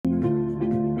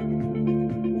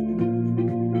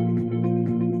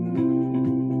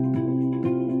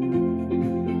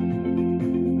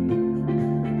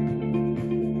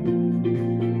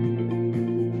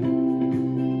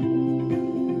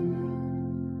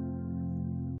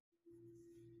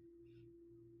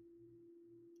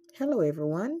Hello,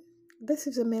 everyone. This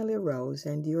is Amelia Rose,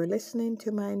 and you're listening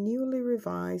to my newly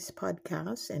revised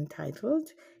podcast entitled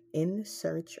In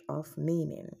Search of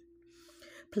Meaning.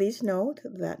 Please note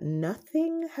that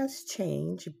nothing has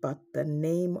changed but the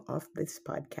name of this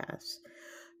podcast.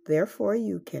 Therefore,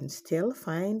 you can still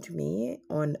find me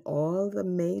on all the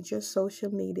major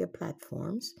social media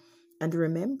platforms. And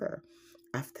remember,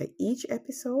 after each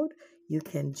episode, you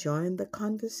can join the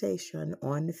conversation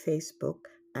on Facebook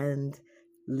and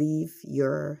leave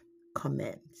your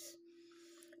comments.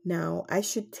 Now, I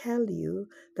should tell you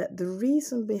that the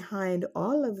reason behind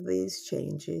all of these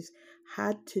changes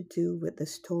had to do with the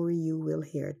story you will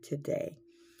hear today.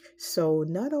 So,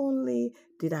 not only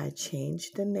did I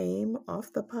change the name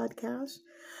of the podcast,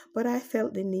 but I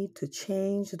felt the need to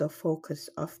change the focus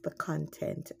of the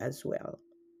content as well.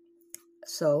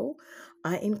 So,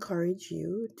 I encourage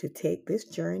you to take this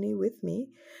journey with me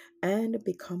and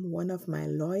become one of my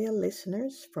loyal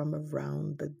listeners from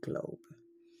around the globe.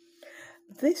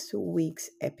 This week's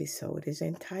episode is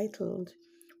entitled,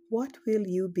 What Will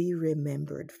You Be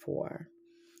Remembered For?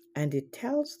 And it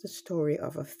tells the story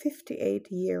of a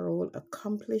 58-year-old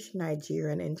accomplished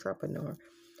Nigerian entrepreneur,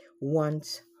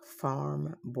 once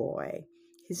farm boy.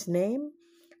 His name,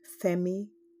 Femi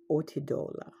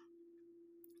Otidola.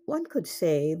 One could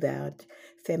say that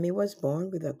Femi was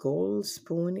born with a gold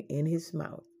spoon in his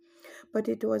mouth, but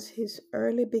it was his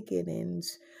early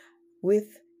beginnings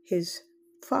with his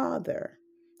father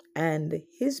and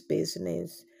his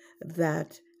business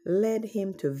that led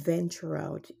him to venture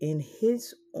out in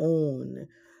his own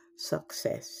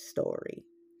success story.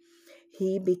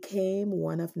 He became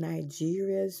one of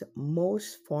Nigeria's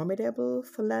most formidable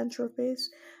philanthropists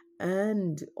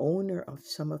and owner of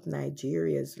some of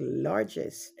Nigeria's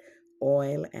largest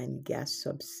oil and gas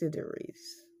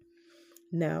subsidiaries.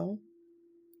 Now,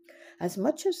 as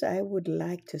much as I would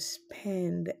like to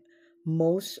spend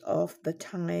most of the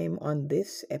time on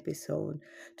this episode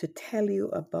to tell you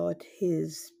about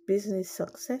his business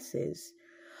successes,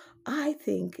 I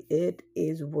think it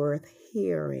is worth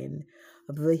hearing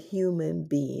the human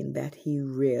being that he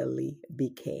really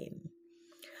became.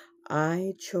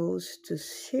 I chose to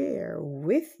share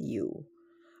with you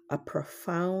a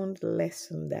profound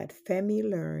lesson that Femi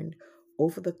learned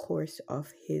over the course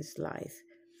of his life.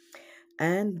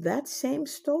 And that same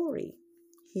story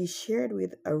he shared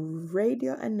with a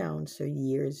radio announcer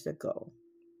years ago.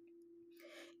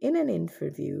 In an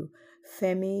interview,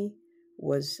 Femi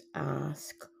was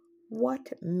asked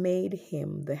what made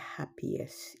him the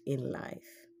happiest in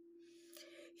life.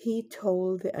 He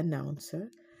told the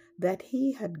announcer that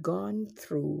he had gone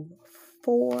through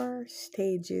 4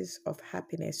 stages of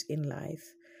happiness in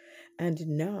life, and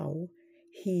now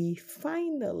he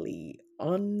finally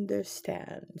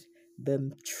understands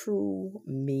the true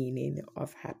meaning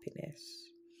of happiness.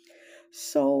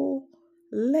 So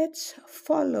let's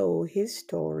follow his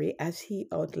story as he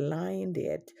outlined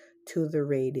it to the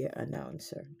radio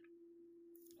announcer.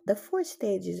 The 4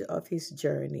 stages of his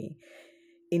journey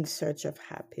in search of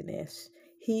happiness,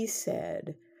 he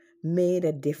said, made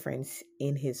a difference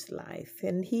in his life.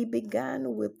 And he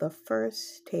began with the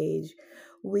first stage,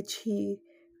 which he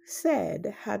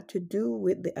said had to do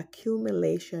with the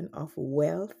accumulation of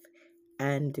wealth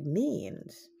and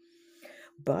means.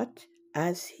 But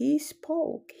as he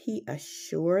spoke, he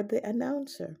assured the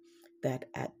announcer that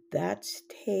at that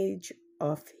stage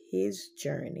of his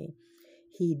journey,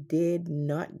 he did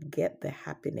not get the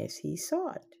happiness he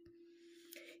sought.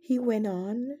 He went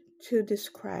on to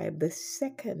describe the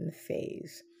second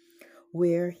phase,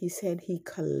 where he said he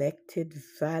collected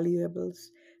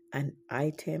valuables and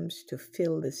items to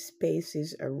fill the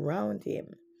spaces around him.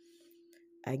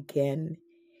 Again,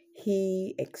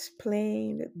 he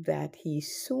explained that he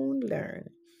soon learned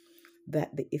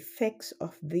that the effects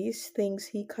of these things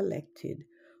he collected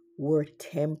were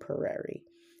temporary,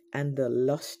 and the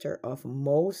luster of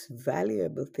most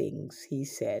valuable things, he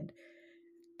said,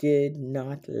 did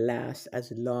not last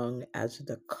as long as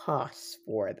the cost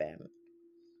for them.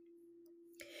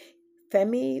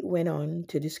 Femi went on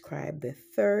to describe the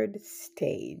third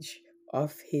stage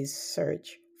of his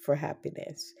search for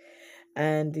happiness,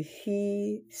 and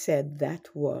he said that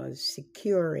was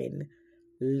securing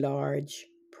large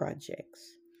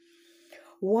projects.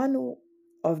 One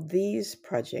of these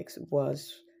projects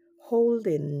was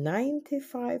holding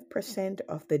 95%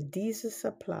 of the diesel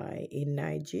supply in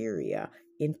Nigeria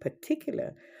in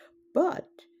particular, but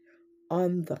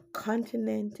on the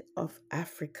continent of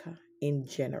Africa in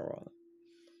general.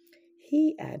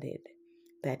 He added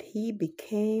that he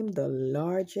became the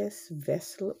largest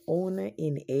vessel owner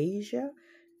in Asia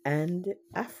and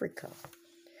Africa,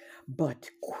 but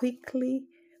quickly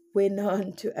went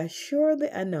on to assure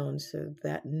the announcer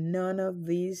that none of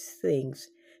these things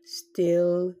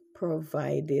still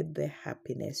provided the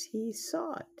happiness he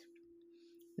sought.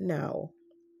 Now,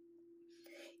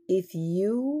 if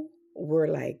you were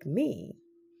like me,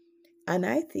 and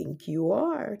I think you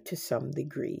are to some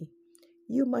degree,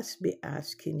 you must be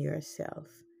asking yourself,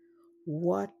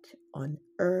 what on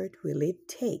earth will it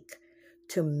take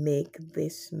to make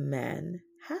this man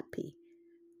happy?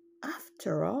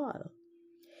 After all,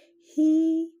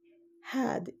 he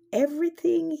had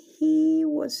everything he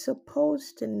was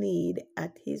supposed to need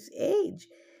at his age.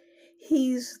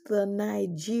 He's the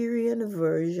Nigerian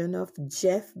version of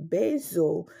Jeff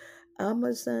Bezos,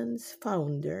 Amazon's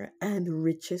founder and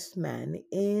richest man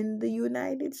in the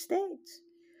United States.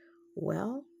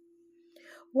 Well,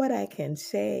 what I can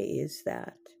say is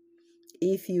that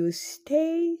if you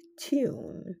stay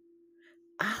tuned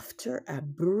after a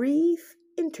brief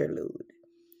interlude,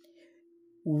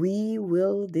 we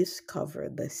will discover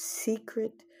the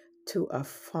secret to a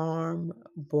farm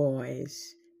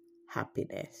boy's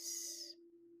happiness.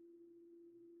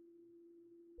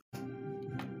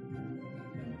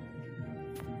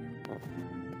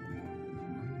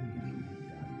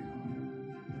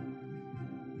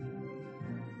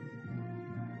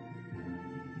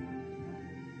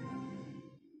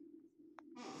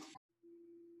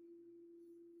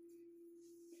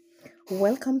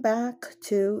 Welcome back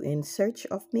to In Search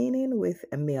of Meaning with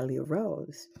Amelia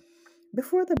Rose.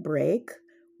 Before the break,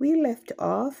 we left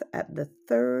off at the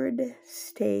third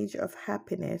stage of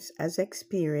happiness as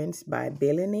experienced by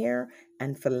billionaire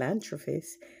and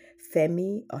philanthropist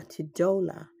Femi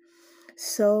Otedola.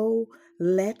 So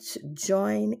let's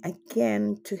join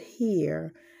again to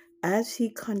hear as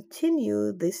he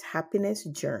continued this happiness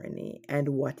journey and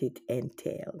what it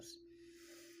entails.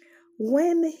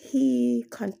 When he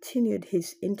continued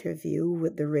his interview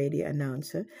with the radio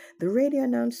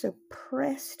announcer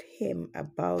pressed him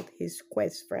about his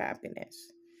quest for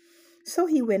happiness. So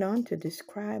he went on to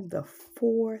describe the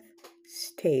fourth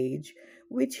stage,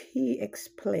 which he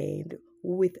explained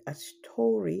with a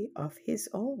story of his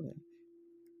own.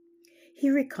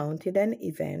 He recounted an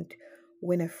event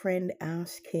when a friend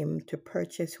asked him to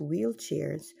purchase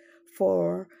wheelchairs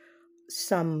for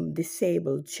some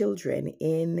disabled children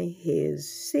in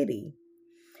his city.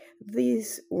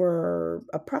 These were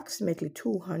approximately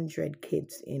 200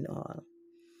 kids in all.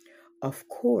 Of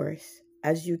course,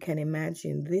 as you can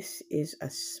imagine, this is a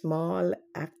small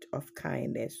act of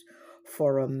kindness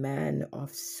for a man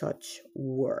of such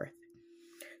worth.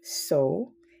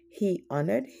 So he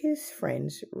honored his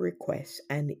friend's request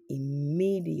and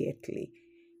immediately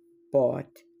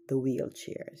bought the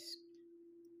wheelchairs.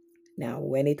 Now,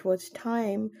 when it was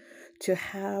time to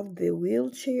have the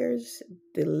wheelchairs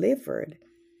delivered,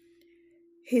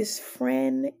 his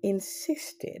friend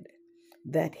insisted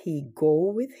that he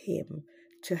go with him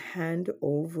to hand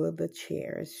over the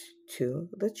chairs to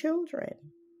the children.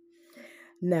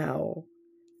 Now,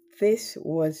 this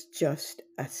was just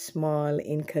a small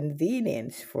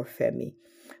inconvenience for Femi,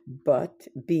 but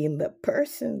being the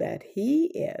person that he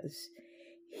is,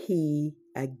 he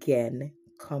again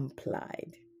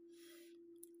complied.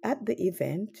 At the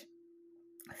event,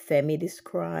 Femi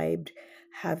described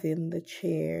having the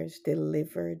chairs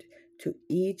delivered to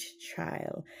each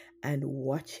child and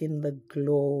watching the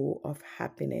glow of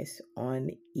happiness on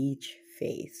each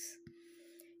face.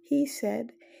 He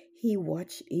said he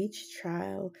watched each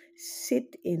child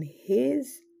sit in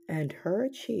his and her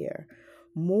chair,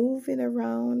 moving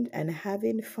around and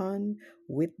having fun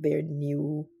with their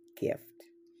new gift.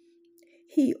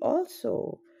 He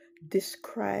also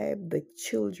described the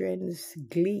children's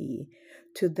glee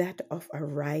to that of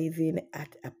arriving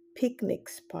at a picnic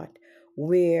spot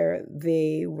where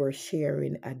they were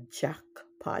sharing a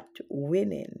jackpot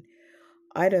winning.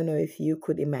 I don't know if you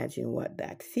could imagine what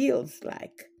that feels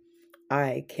like.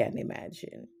 I can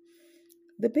imagine.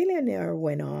 The billionaire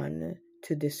went on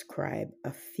to describe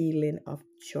a feeling of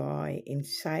joy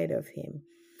inside of him,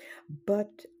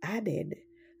 but added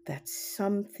that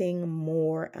something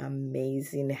more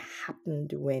amazing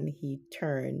happened when he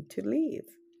turned to leave.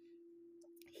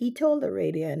 He told the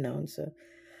radio announcer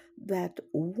that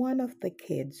one of the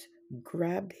kids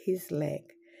grabbed his leg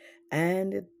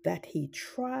and that he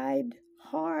tried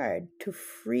hard to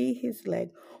free his leg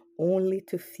only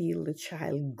to feel the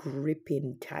child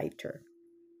gripping tighter.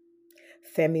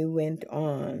 Femi went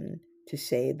on to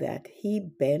say that he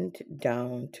bent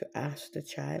down to ask the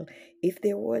child if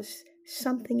there was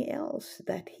something else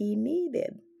that he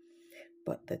needed.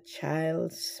 But the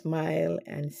child smiled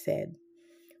and said,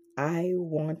 I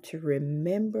want to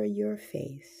remember your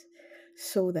face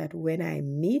so that when I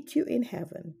meet you in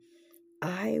heaven,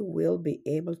 I will be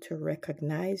able to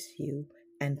recognize you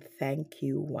and thank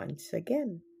you once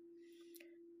again.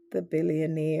 The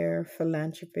billionaire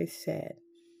philanthropist said,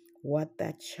 what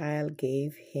that child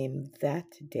gave him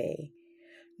that day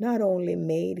not only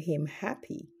made him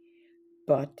happy,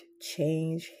 but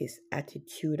changed his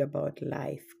attitude about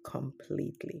life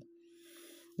completely.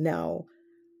 Now,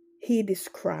 he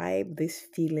described this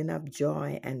feeling of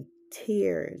joy, and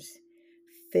tears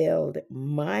filled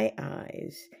my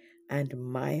eyes, and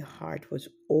my heart was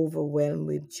overwhelmed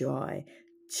with joy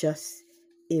just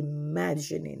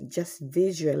imagining, just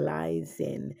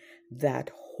visualizing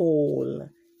that whole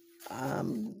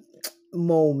um,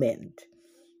 moment.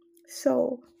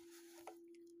 So,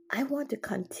 I want to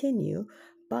continue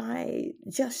by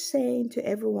just saying to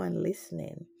everyone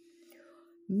listening,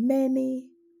 many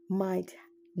might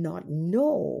not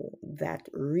know that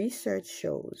research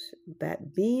shows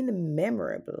that being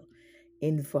memorable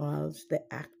involves the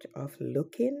act of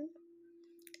looking,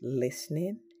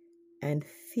 listening, and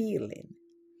feeling.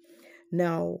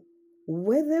 Now,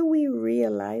 whether we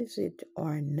realize it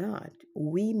or not,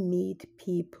 we meet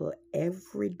people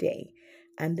every day,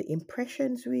 and the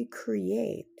impressions we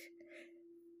create,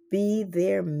 be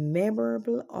they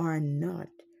memorable or not,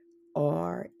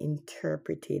 are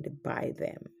interpreted by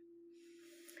them.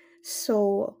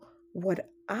 So,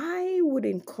 what I would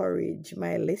encourage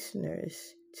my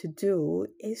listeners to do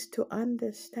is to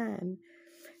understand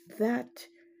that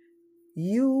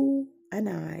you and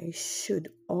I should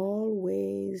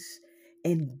always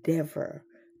endeavor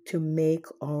to make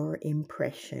our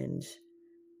impressions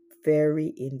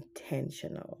very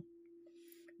intentional.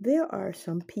 There are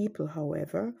some people,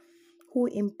 however, who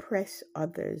impress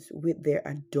others with their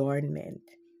adornment.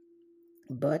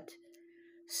 But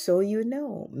so you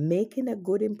know, making a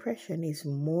good impression is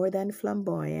more than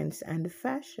flamboyance and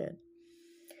fashion.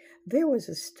 There was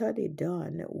a study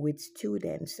done with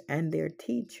students and their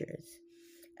teachers,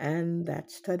 and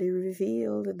that study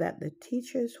revealed that the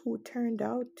teachers who turned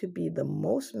out to be the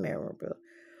most memorable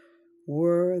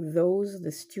were those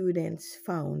the students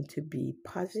found to be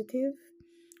positive,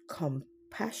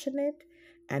 compassionate,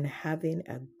 and having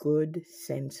a good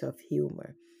sense of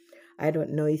humor. I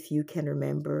don't know if you can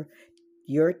remember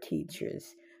your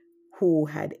teachers who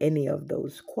had any of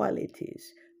those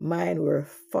qualities. Mine were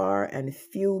far and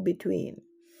few between.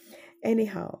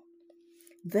 Anyhow,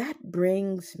 that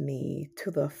brings me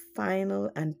to the final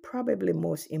and probably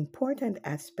most important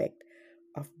aspect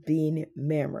of being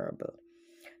memorable.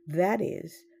 That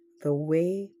is the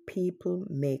way people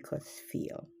make us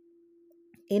feel.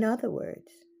 In other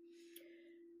words,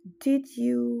 did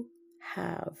you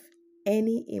have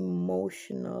any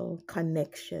emotional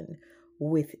connection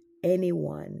with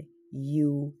anyone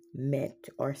you met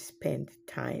or spent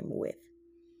time with?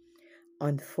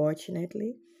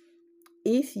 Unfortunately,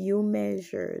 if you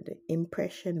measured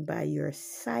impression by your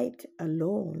sight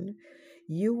alone,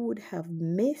 you would have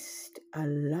missed a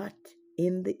lot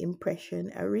in the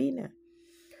impression arena.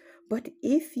 But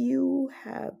if you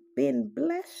have been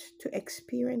blessed to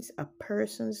experience a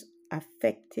person's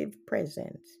affective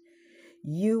presence,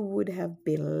 you would have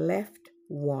been left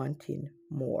wanting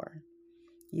more.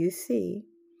 You see,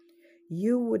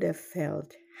 you would have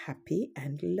felt happy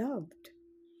and loved.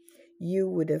 You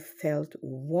would have felt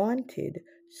wanted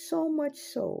so much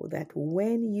so that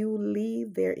when you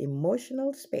leave their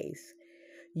emotional space,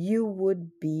 you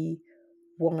would be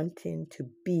wanting to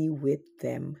be with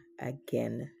them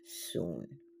again soon.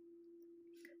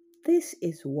 This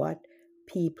is what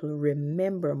people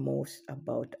remember most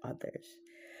about others,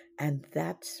 and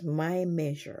that's my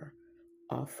measure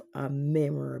of a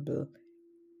memorable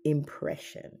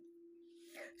impression.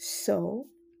 So,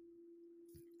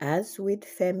 as with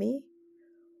Femi,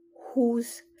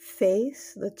 whose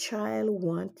face the child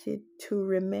wanted to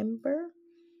remember,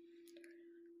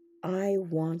 I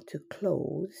want to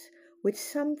close with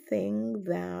something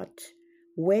that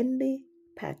Wendy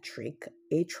Patrick,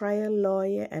 a trial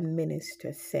lawyer and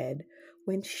minister, said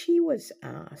when she was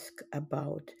asked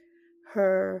about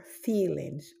her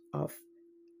feelings of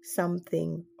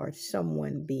something or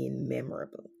someone being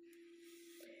memorable.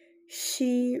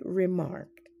 She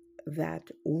remarked that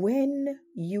when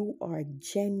you are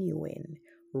genuine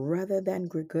rather than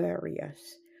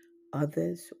gregarious,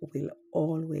 others will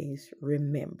always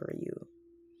remember you.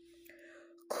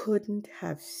 Couldn't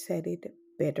have said it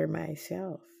better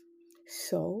myself.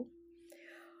 So,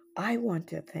 I want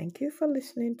to thank you for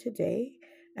listening today,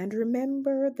 and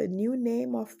remember the new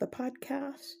name of the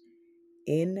podcast,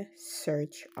 In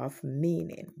Search of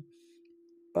Meaning.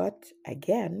 But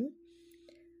again,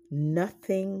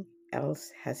 nothing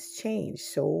else has changed.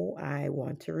 So I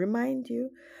want to remind you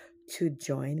to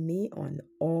join me on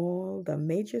all the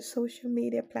major social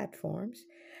media platforms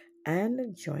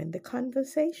and join the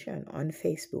conversation on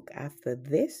Facebook after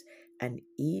this and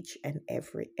each and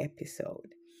every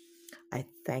episode. I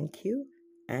thank you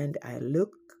and I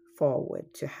look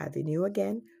forward to having you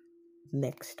again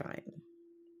next time.